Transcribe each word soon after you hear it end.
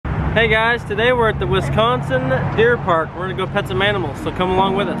Hey guys, today we're at the Wisconsin Deer Park. We're gonna go pet some animals, so come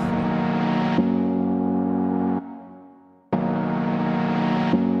along with us.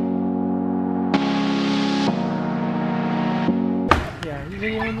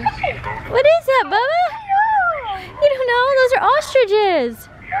 What is that, Bubba? You don't know? Those are ostriches.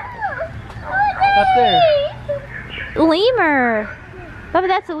 Up there. Lemur. Bubba,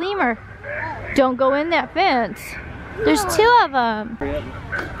 that's a lemur. Don't go in that fence. There's two of them.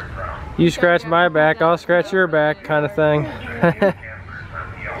 You scratch my back, I'll scratch your back, kind of thing.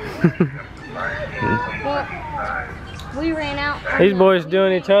 We ran out. These boys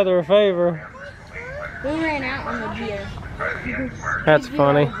doing each other a favor. We ran out on the deer. That's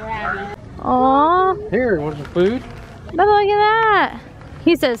funny. Aww. Here, want some food? Bubba, look at that.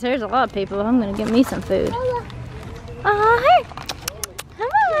 He says there's a lot of people. I'm gonna get me some food. Oh, hey.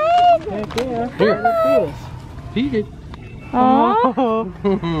 Hi. Heck yeah. Here, let's feed it. Aww.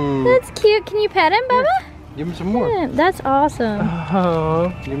 That's cute. Can you pet him, Bubba? Give him some more. Yeah, that's awesome.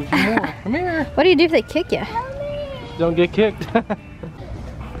 Oh, give him some more. Come here. What do you do if they kick you? Don't get kicked.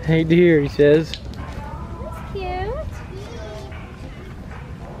 Hey dear, he says. That's cute.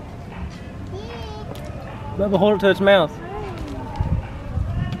 Bubba, hold it to its mouth.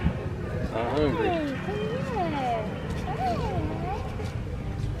 I'm hungry.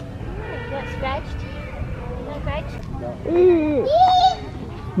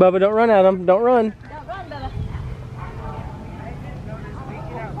 Bubba, don't run at him. Don't run. Don't run, Bubba.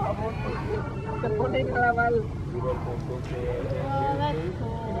 Oh, that's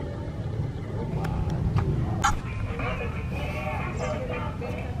cool.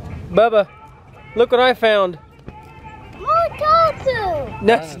 Bubba, look what I found. Oh, dog poop.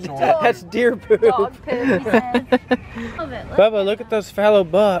 That's deer poop. Dog poop, he says. Bubba, look at those fallow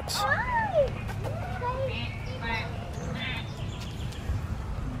bucks.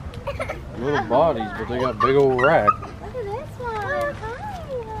 Little bodies, but they got big old rack. Look at this one.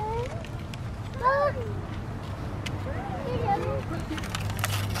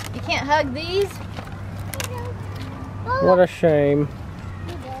 You can't hug these? What a shame.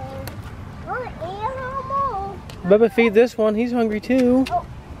 Bubba, feed this one. He's hungry too.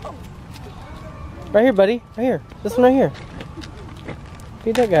 Right here, buddy. Right here. This one right here.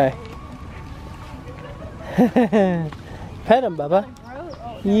 Feed that guy. Pet him, Bubba.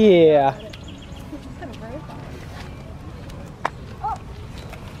 Yeah.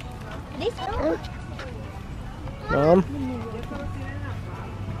 Mom.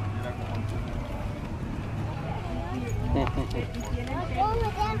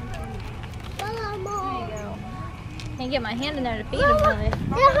 Can't get my hand in there to feed him, really.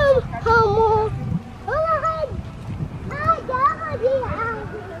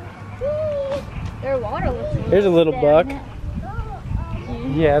 Their water looks really Here's a little buck. bad.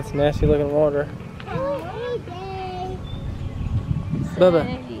 Yeah, it's nasty looking water.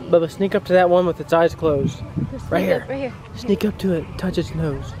 Bubba, sneak up to that one with its eyes closed. Right here. Right here. Sneak up to it, touch its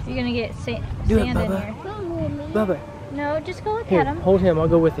nose. You're gonna get sand Do it, in Bubba. here. Bubba, No, just go look here, at him. hold him, I'll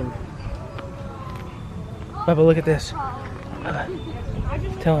go with him. Bubba, look at this. Bubba,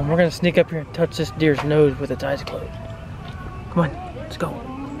 tell him we're gonna sneak up here and touch this deer's nose with its eyes closed. Come on, let's go.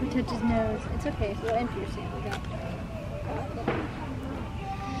 We touch his nose. It's okay. We'll empty your seat. We got it.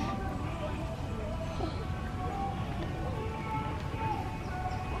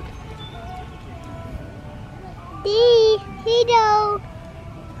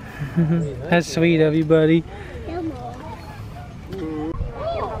 That's sweet of you, buddy.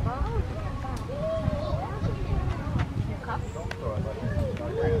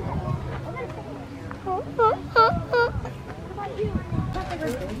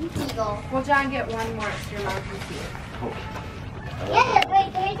 Well, John, get one more so your mom can see it.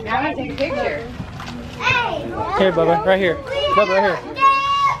 Now I'm gonna take a picture. Here, Bubba, right here. Bubba, right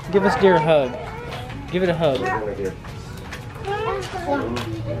here. Give this deer a hug. Give it a hug.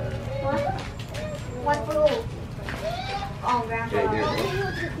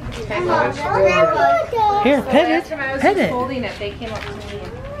 Here, pet it. I was Pet it. holding it. They came up to me.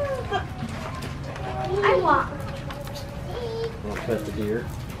 Pet the deer.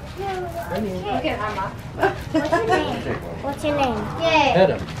 Look at Mama. What's your name? Pet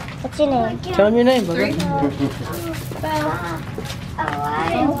him. What's your name? Tell him your name, Bubba.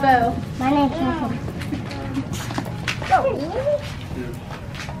 Bo. My name's Nathan.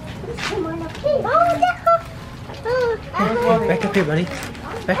 Back up here, buddy.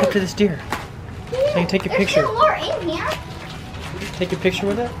 Back up to this deer. So you can take your picture. There's more in here. Take a picture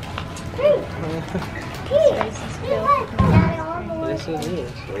with it? Yes, it is.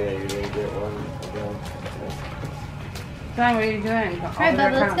 So yeah, you're gonna get one. John, what are you doing? Alright,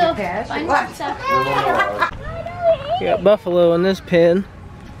 Bubba, let's go find some stuff. We got buffalo in this pen.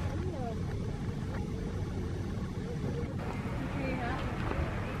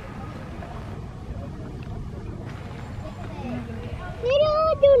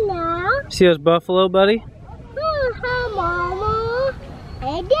 See those buffalo, buddy? Hi, Mama.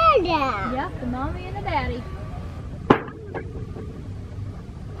 Hey, Dada. Yep, the mommy and the daddy.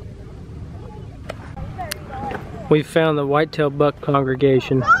 We found the whitetail buck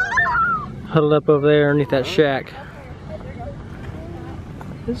congregation huddled up over there underneath that shack.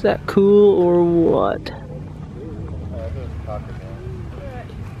 Is that cool or what?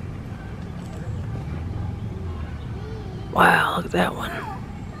 Wow, look at that one.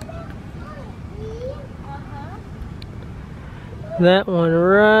 That one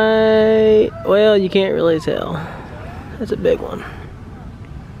right, well, you can't really tell. That's a big one.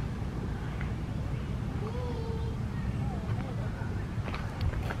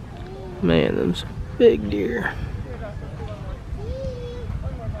 Man, them's big deer.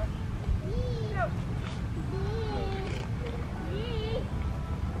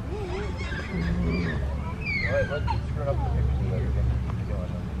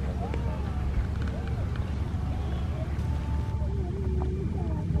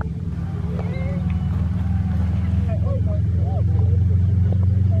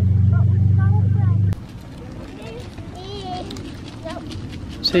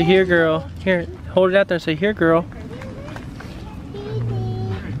 Say here, girl. Here, hold it out there and say here, girl.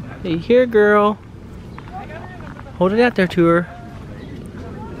 Say here, girl. Hold it out there to her.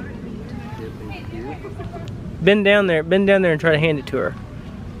 Bend down there and try to hand it to her.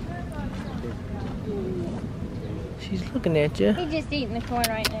 She's looking at you. He's just eating the corn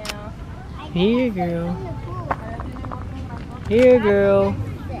right now. Here, girl. Here, girl.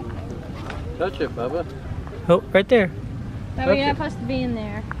 Touch it, Bubba. Oh, right there. Bubba, you're not supposed to be in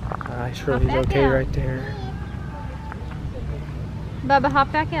there. I sure he's back okay out. right there. Bubba,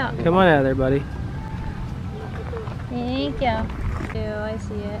 hop back out. Come on out of there, buddy. Thank you. Oh, I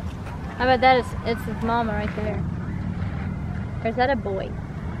see it. How about that? It's his mama right there. Or is that a boy?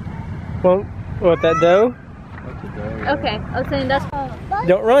 Well, what, that doe? Okay, I was saying that's.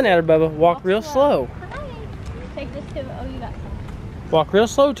 Don't run at her, Bubba. Walk real slow. Take this to. Oh, you got some. Walk real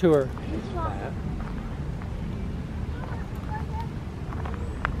slow to her.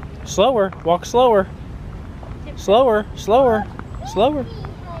 Slower. Walk slower. Slower. Slower. Slower.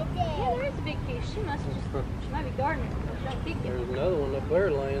 Yeah, there is a big piece. She must just. She might be gardening. There's another one up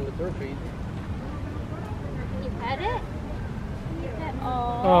there laying at their feet. You pet it?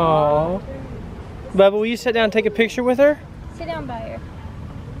 Aww. Bubba, will you sit down and take a picture with her? Sit down by her.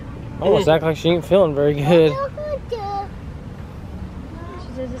 Almost act like she ain't feeling very good.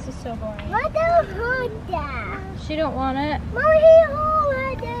 She says this is so boring. What She don't want it.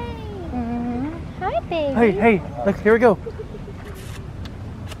 Hi, baby. Hey, hey, look, here we go.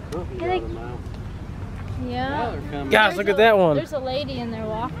 Yeah. Now they're coming. Guys, look at that one. There's a lady in there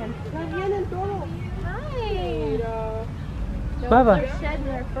walking. Hi. Bubba, They're shedding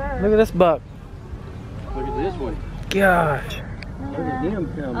their fur. look at this buck. Look at this one. Gosh, Look at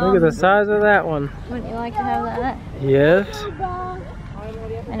them coming. look at the size of that one. Wouldn't you like to have that? Yes.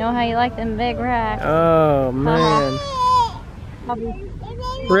 I know how you like them big racks. Oh, man.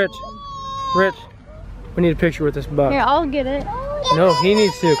 Rich, we need a picture with this buck. Here, I'll get it. No, he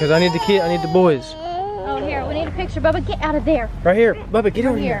needs to, because I need the kid, I need the boys. Oh, here, we need a picture. Bubba, get out of there. Right here, Bubba, get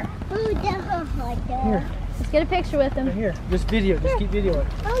over here. Here. Let's get a picture with him. Right here, just video, just keep videoing.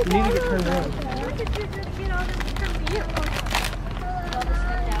 You need to get turned around.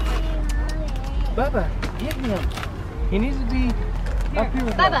 Bubba, get him. He needs to be up here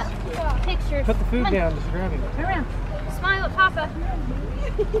with us. Bubba, pictures. Put the food Come on. down, just grab him. Turn around. Smile at Papa.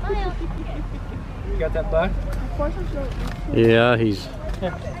 Smile. You got that buck? Yeah, he's.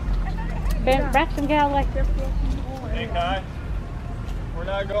 Braxton gal like this. Hey Kai, we're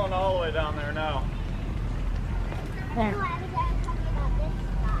not going all the way down there now. There.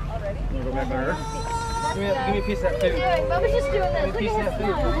 You go back on her? Give me a piece of that food. Bubba's just doing this. Give me a piece of that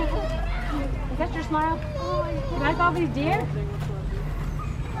food. Is that your smile? You like all these deer?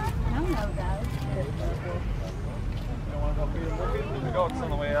 No, guys. You don't want to go feed them? We'll feed the goats on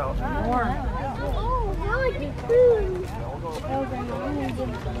the way out.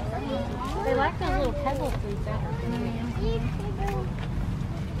 They like those little pebble foods.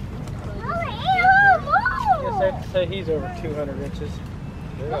 Yeah, say he's over 200 inches.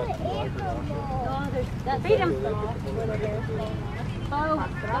 Feed him.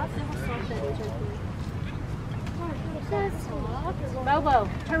 Bobo,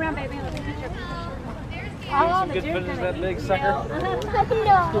 turn around, baby. Let me get your picture. Some good footage of that big sucker. Get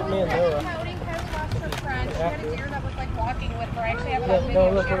me and Noah. Counting has lost her friend. She had a deer that was like walking with her. I actually have Look, a no,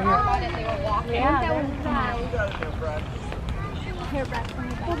 video look of over her here. on it. They were walking. Yeah, That was fine.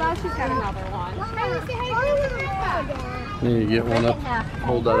 Well, now she's got another one. Need to get one up.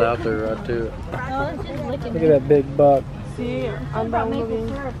 Hold that out there right to it. Oh, it's just licking. Look at that big buck. Maple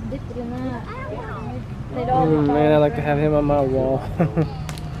syrup dipped in that. They'd all Man, I'd like to have him on my wall.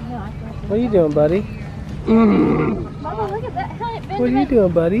 What are you doing, buddy? Mama, look at that. What are you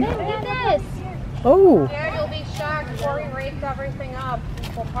doing, buddy? Look at this. Oh! Yeah, you'll be shocked. Corey raped everything up.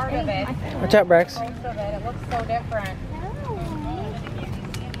 Well, part of it. Watch out, Brax. Most of it. It looks so different.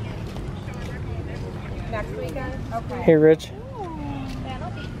 Next weekend? Okay. Here, Rich.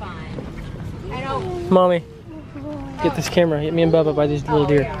 That'll be fun. I know. Mommy, get this camera. Get me and Bubba by these little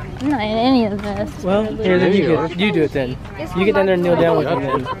deer. I'm not in any of this. Well, here, then you do it then. You get down there and kneel down with him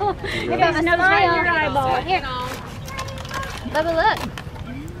then. I got my nose right in your eyeball. Here. Bubba, look.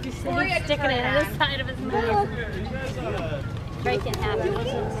 He's sticking it in the side of his mouth. Breaking half.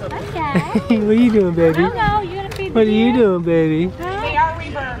 Okay. What are you doing, baby? I don't know. You gonna feed What are you doing, baby? They are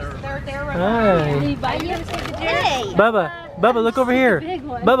reversed. They're reversed. Hi. bite you? Hey. Bubba, Bubba, look over here.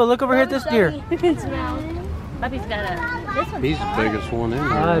 Bubba, look over here at this deer. Bubby's got a. This one's He's the biggest one in there.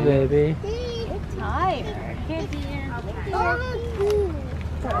 Hi, baby. tired. Here,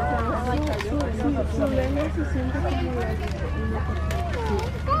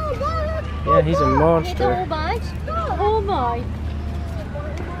 Yeah, he's a The monster. whole bunch? Oh my.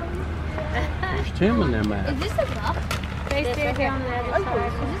 There's Tim in them Is at. this a buck? They stay here on the other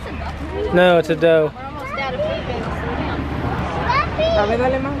side. Is this a buck? No, it's a doe. We're almost out of food, baby. Slow down.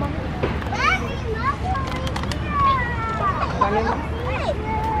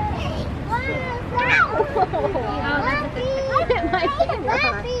 My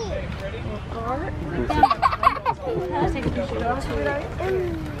camera. Let's take a picture.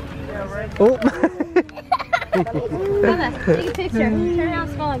 Oh. Grandma, take a picture. Turn around,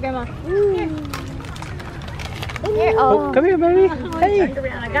 small, Grandma. Here. Here. Oh, come here, baby. Hey. Turned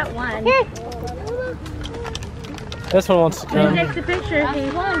around. I got one. Here. This one wants to come. Take the picture. He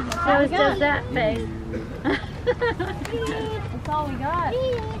shows does that face. That's all we got,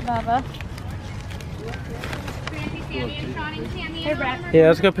 Bubba. Hey, Brad. Yeah,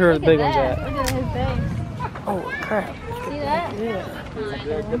 let's go up here where the big one's Look at. at his face. Oh, crap. See that? Yeah.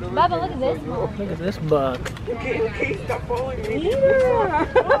 Bubba, look at this one. Look at this buck. Look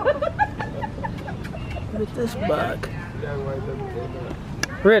at this buck.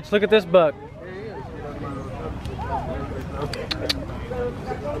 Rich, look at this buck.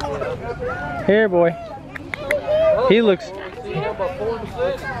 Here, boy. He looks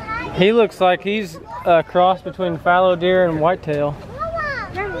like he's a cross between fallow deer and whitetail.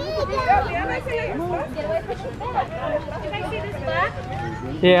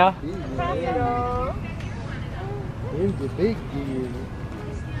 Yeah. Here's the big deer.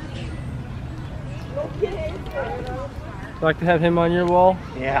 Like to have him on your wall?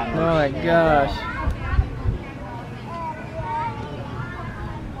 Yeah. Oh my gosh.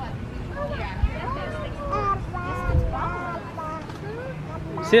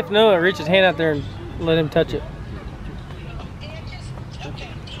 See if Noah reaches his hand out there and let him touch it.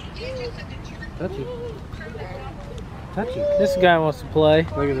 Touch it. Touch it. This guy wants to play.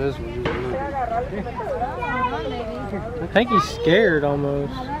 Look at this one. I think he's scared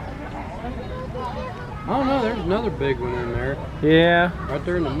almost. Oh no, there's another big one in there. Yeah. Right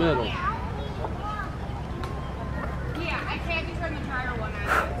there in the middle. Yeah, I can't just turn the tire one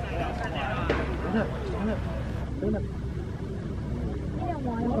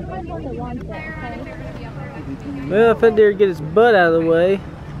Well, if that deer get his butt out of the way.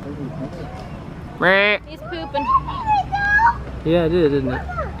 He's pooping. Yeah, it did, didn't it?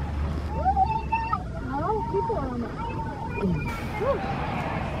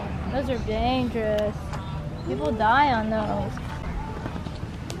 Those are dangerous. People die on those.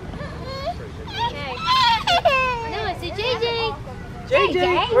 No, I see JJ. JJ,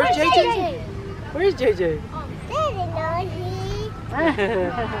 where's JJ? Where's JJ?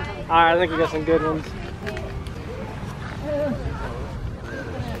 Alright, I think we got some good ones.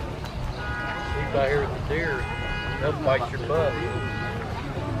 He's out here with the deer. They'll bite your butt.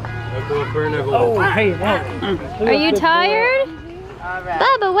 They'll go up there and they'll go. Oh, hey, wow. Are you tired?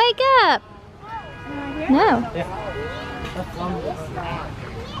 Bubba, wake up. No.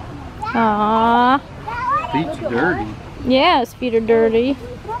 Aww. Feet's dirty. Yeah, his feet are dirty.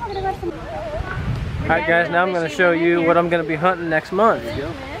 Alright guys, now I'm going to show you what I'm going to be hunting next month.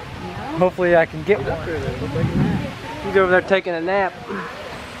 Hopefully I can get one. He's over there taking a nap.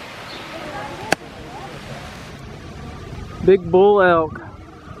 Big bull elk.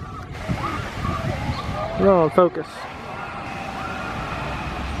 We're on focus.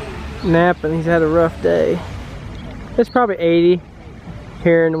 Napping, he's had a rough day. It's probably 80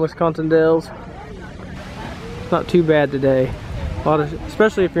 here in the Wisconsin Dells. It's not too bad today.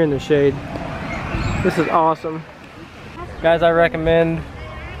 Especially if you're in the shade. This is awesome. Guys, I recommend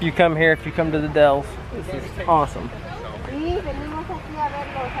you come here if you come to the Dells. This is awesome.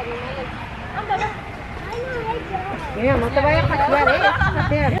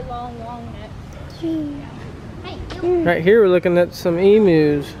 Right here we're looking at some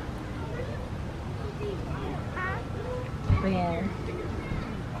emus.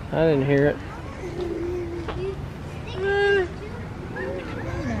 I didn't hear it.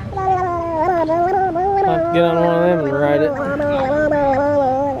 I'll have to get on one of them and ride it.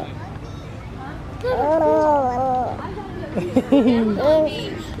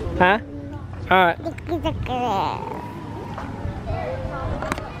 Huh? Alright.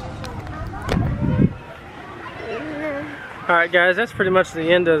 Alright guys, that's pretty much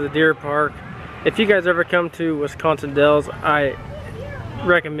the end of the deer park. If you guys ever come to Wisconsin Dells, I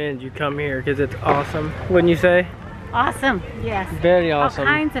recommend you come here because it's awesome. Wouldn't you say? Awesome, yes. Very awesome.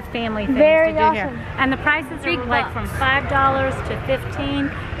 All kinds of family things Very to do awesome. here. And the prices are like from $5 to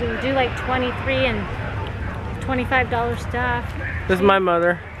 $15. We do like $23 and $25 stuff. This is my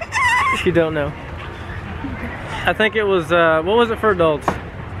mother. She don't know. I think it was, what was it for adults?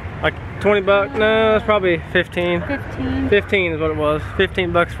 Like 20 bucks? No, it's probably 15. 15. 15 is what it was.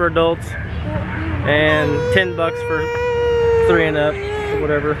 15 bucks for adults. And 10 bucks for 3 and up, or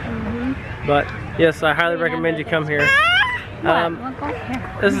whatever. But yes, I highly recommend you come here.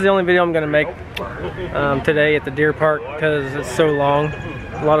 This is the only video I'm going to make today at the deer park because it's so long.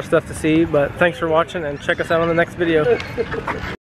 A lot of stuff to see, but thanks for watching and check us out on the next video.